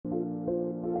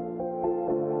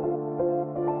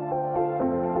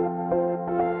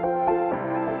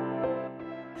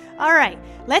right,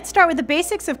 let's start with the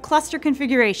basics of cluster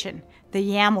configuration, the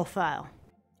YAML file.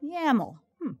 YAML.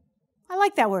 I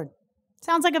like that word.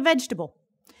 Sounds like a vegetable.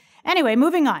 Anyway,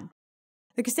 moving on.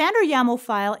 The Cassandra YAML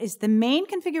file is the main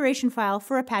configuration file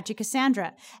for Apache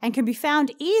Cassandra and can be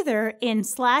found either in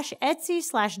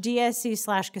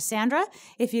 /etc/dsc/Cassandra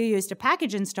if you used a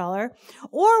package installer,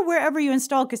 or wherever you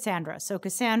install Cassandra. So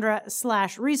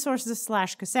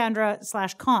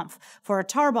Cassandra/resources/Cassandra/conf for a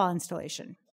tarball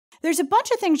installation. There's a bunch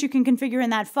of things you can configure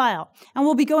in that file, and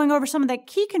we'll be going over some of the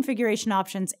key configuration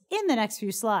options in the next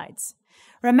few slides.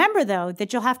 Remember, though,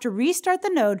 that you'll have to restart the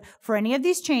node for any of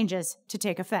these changes to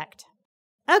take effect.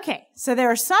 Okay, so there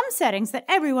are some settings that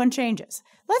everyone changes.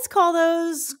 Let's call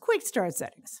those quick start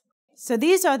settings. So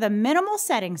these are the minimal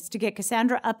settings to get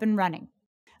Cassandra up and running.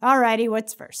 Alrighty,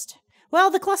 what's first? Well,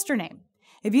 the cluster name.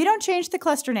 If you don't change the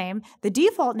cluster name, the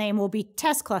default name will be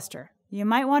test cluster. You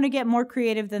might want to get more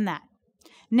creative than that.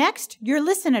 Next, your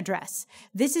listen address.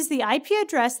 This is the IP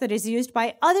address that is used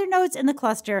by other nodes in the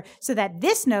cluster so that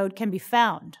this node can be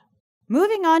found.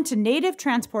 Moving on to native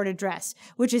transport address,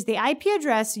 which is the IP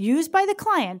address used by the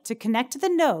client to connect to the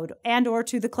node and/or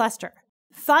to the cluster.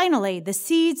 Finally, the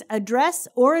seeds address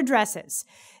or addresses.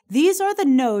 These are the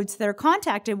nodes that are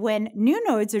contacted when new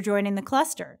nodes are joining the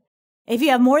cluster. If you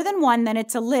have more than one, then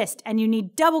it's a list, and you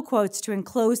need double quotes to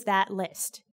enclose that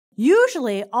list.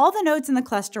 Usually, all the nodes in the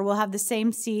cluster will have the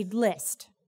same seed list.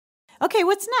 Okay,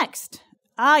 what's next?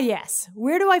 Ah, yes.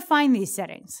 Where do I find these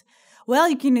settings? Well,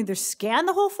 you can either scan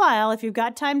the whole file if you've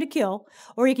got time to kill,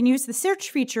 or you can use the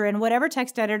search feature in whatever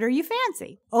text editor you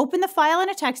fancy. Open the file in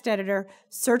a text editor,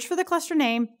 search for the cluster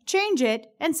name, change it,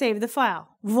 and save the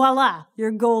file. Voila,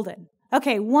 you're golden.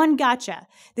 Okay, one gotcha.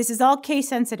 This is all case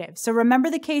sensitive, so remember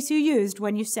the case you used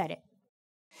when you set it.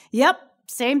 Yep,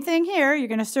 same thing here. You're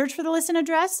going to search for the listen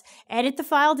address, edit the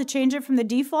file to change it from the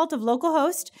default of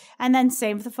localhost, and then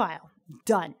save the file.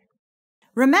 Done.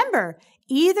 Remember,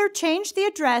 either change the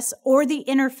address or the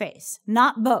interface,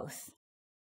 not both.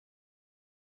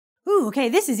 Ooh, okay,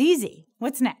 this is easy.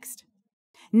 What's next?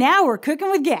 Now we're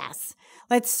cooking with gas.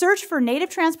 Let's search for native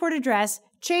transport address,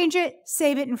 change it,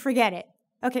 save it, and forget it.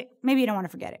 Okay, maybe you don't want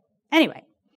to forget it. Anyway.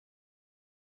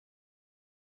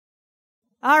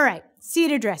 All right,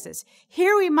 seed addresses.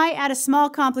 Here we might add a small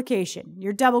complication,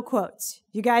 your double quotes.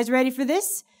 You guys ready for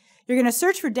this? You're going to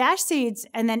search for -seeds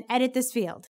and then edit this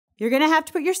field. You're going to have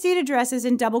to put your seed addresses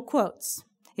in double quotes.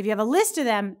 If you have a list of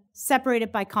them, separate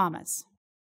it by commas.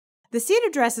 The seed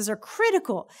addresses are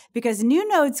critical because new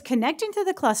nodes connecting to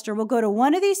the cluster will go to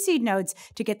one of these seed nodes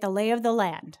to get the lay of the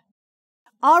land.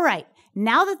 All right,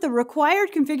 now that the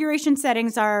required configuration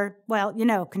settings are, well,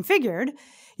 configured,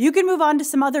 you can move on to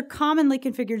some other commonly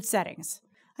configured settings.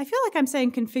 I feel like I'm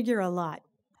saying configure a lot.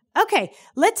 Okay,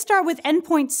 let's start with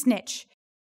endpoint snitch.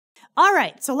 All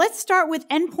right, so let's start with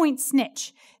endpoint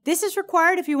snitch. This is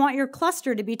required if you want your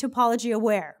cluster to be topology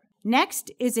aware.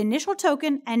 Next is initial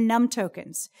token and num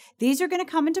tokens. These are going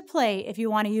to come into play if you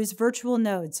want to use virtual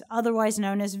nodes, otherwise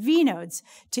known as vNodes,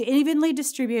 to evenly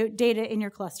distribute data in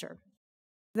your cluster.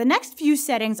 The next few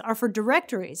settings are for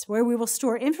directories, where we will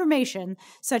store information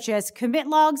such as commit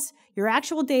logs, your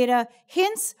actual data,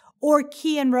 hints, or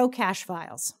key and row cache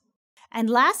files. And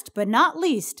last but not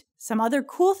least, some other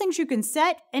cool things you can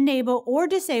set, enable, or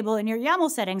disable in your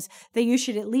YAML settings that you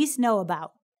should at least know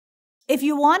about. If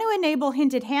you want to enable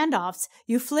hinted handoffs,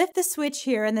 you flip the switch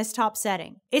here in this top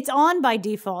setting. It's on by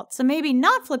default, so maybe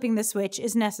not flipping the switch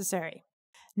is necessary.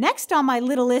 Next on my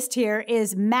little list here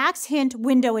is max hint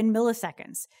window in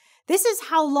milliseconds. This is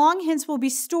how long hints will be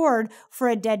stored for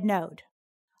a dead node.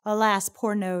 Alas,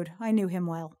 poor node, I knew him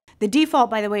well. The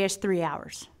default, by the way, is 3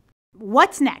 hours.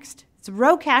 What's next? It's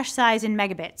row cache size in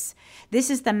megabits.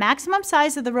 This is the maximum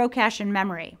size of the row cache in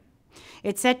memory.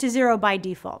 It's set to 0 by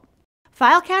default.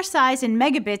 File cache size in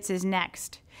megabits is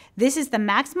next. This is the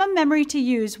maximum memory to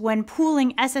use when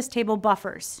pooling SSTable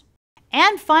buffers.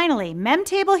 And finally,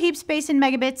 memtable heap space in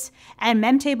megabits and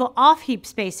memtable off heap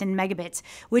space in megabits,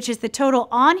 which is the total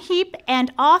on heap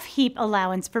and off heap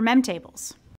allowance for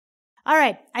memtables. All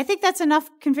right, I think that's enough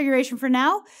configuration for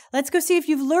now. Let's go see if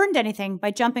you've learned anything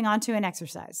by jumping onto an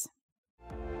exercise.